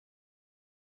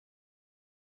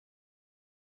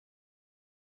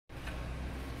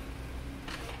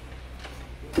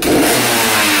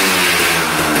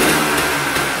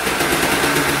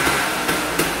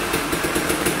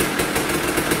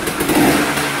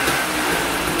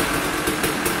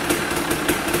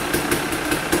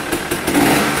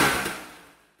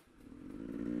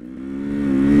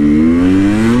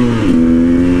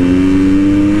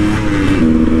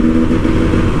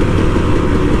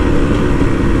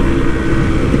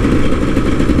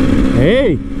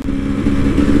Hey,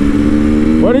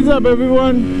 what is up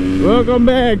everyone? Welcome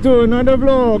back to another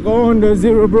vlog on the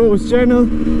Zero Bros channel.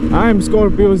 I'm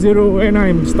Scorpio Zero and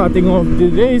I'm starting off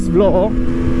today's vlog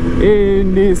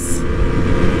in this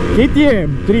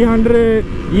KTM 300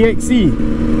 EXC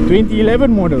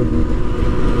 2011 model.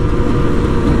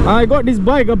 I got this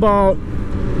bike about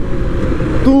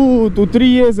 2 to 3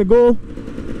 years ago.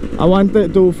 I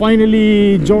wanted to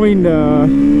finally join the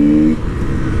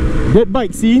dirt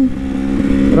bike scene,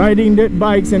 riding dirt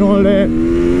bikes and all that,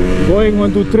 going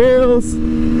onto trails,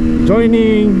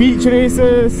 joining beach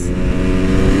races,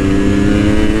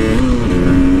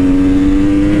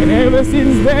 and ever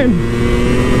since then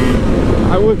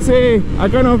I would say I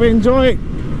kind of enjoyed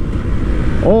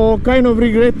or kind of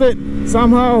regretted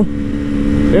somehow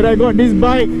that I got this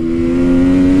bike.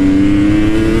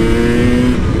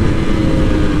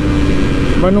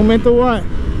 But no matter what,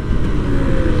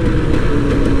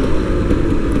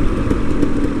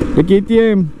 the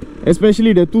KTM,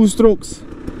 especially the 2 strokes,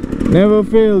 never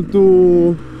fail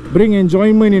to bring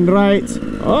enjoyment in rides.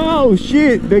 Oh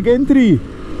shit, the gantry.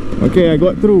 Okay, I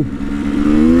got through.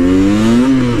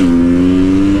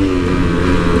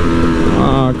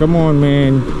 Ah, come on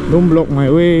man, don't block my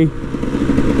way.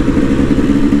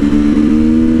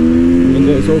 And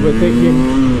let's overtake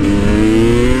him.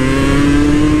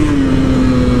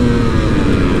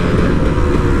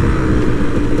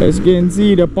 As you can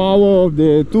see, the power of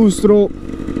the 2-stroke,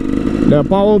 the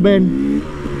power band,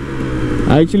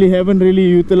 I actually haven't really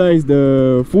utilized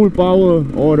the full power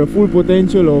or the full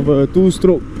potential of a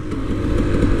 2-stroke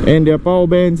and their power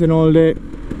bands and all that.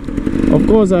 Of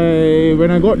course, when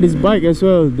I got this bike as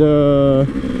well, the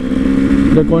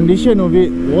condition of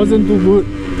it wasn't too good.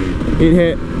 It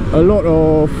had a lot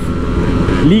of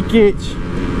leakage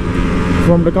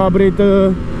from the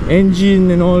carburetor, engine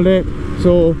and all that.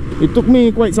 So it took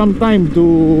me quite some time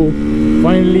to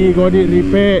finally got it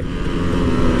repaired.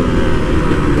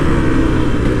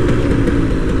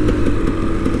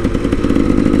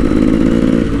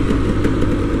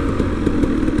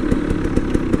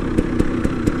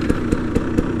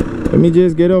 Let me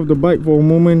just get off the bike for a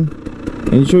moment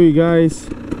and show you guys.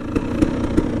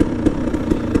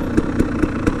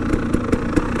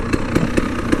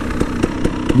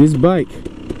 This bike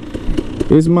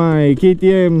is my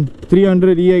KTM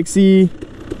 300 EXC.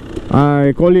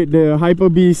 I call it the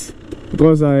Hyperbeast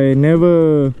because I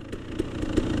never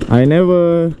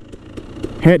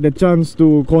had the chance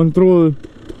to control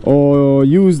or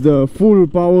use the full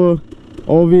power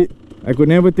of it. I could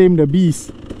never tame the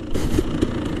beast.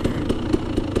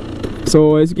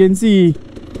 So as you can see,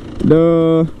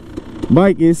 the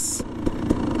bike is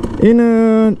in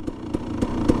a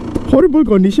horrible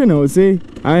condition, I would say.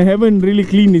 I haven't really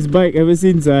cleaned this bike ever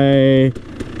since I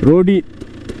rode it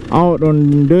out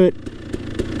on dirt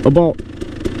about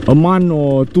a month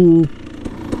or 2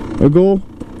 ago.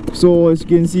 So as you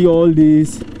can see, all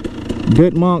these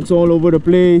dirt marks all over the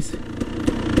place.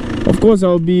 Of course,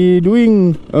 I'll be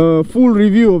doing a full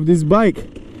review of this bike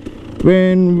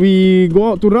when we go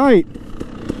out to ride,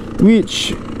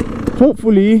 which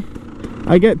hopefully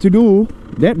I get to do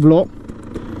that vlog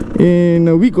in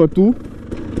a week or 2.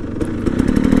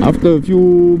 After a few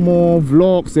more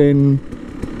vlogs and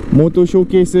moto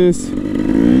showcases,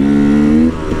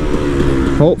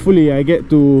 hopefully I get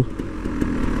to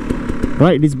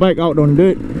ride this bike out on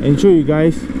dirt and show you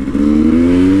guys.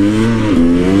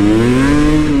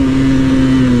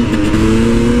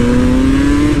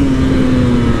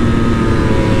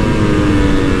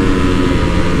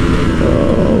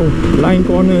 Oh, blind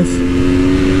corners.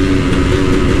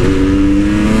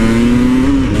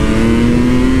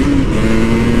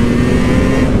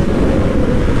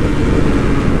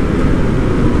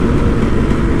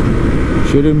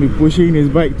 Shouldn't be pushing this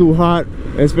bike too hard,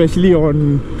 especially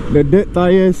on the dirt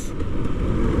tires.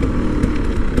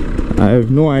 I have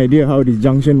no idea how this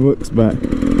junction works, but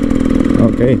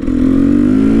okay.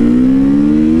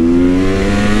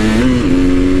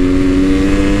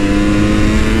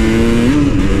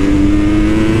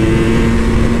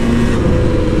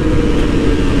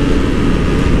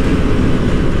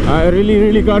 I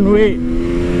really can't wait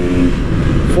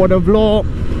for the vlog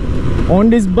on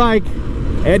this bike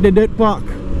at the dirt park.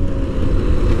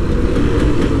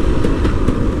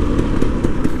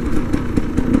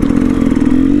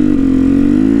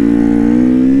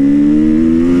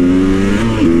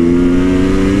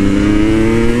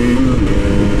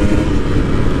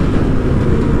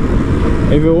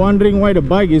 If you're wondering why the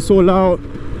bike is so loud,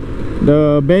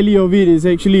 the belly of it is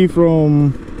actually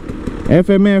from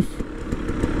FMF,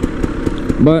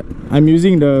 but I'm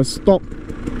using the stock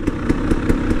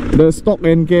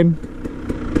end can.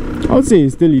 I would say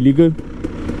it's still illegal.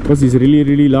 because it's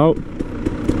really loud.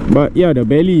 But yeah, the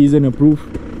belly isn't approved,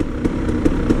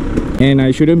 and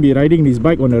I shouldn't be riding this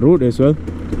bike on the road as well,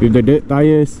 with the dirt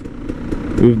tires,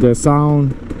 with the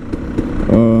sound,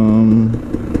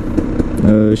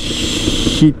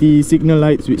 shitty signal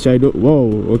lights, which I don't. Whoa,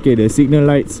 okay, the signal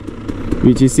lights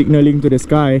which is signaling to the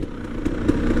sky.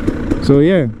 So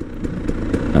yeah,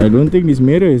 I don't think this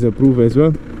mirror is approved as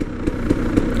well.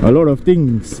 A lot of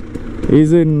things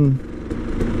isn't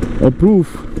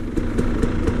approved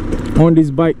on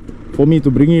this bike for me to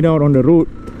bring it out on the road.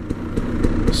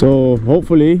 So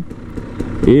hopefully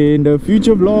in the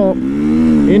future vlog,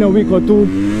 in a week or two,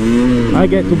 I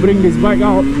get to bring this bike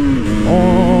out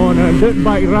on a dirt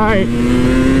bike ride.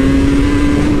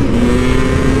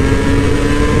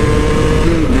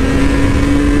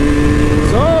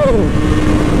 So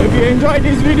if you enjoyed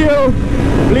this video,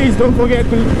 please don't forget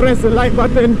to press the like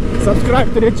button,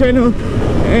 subscribe to the channel,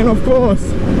 and of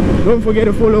course don't forget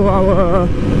to follow our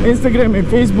Instagram and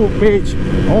Facebook page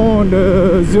on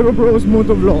the Zero Bros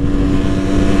Motovlog.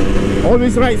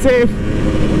 Always ride safe.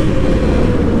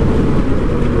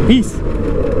 Peace.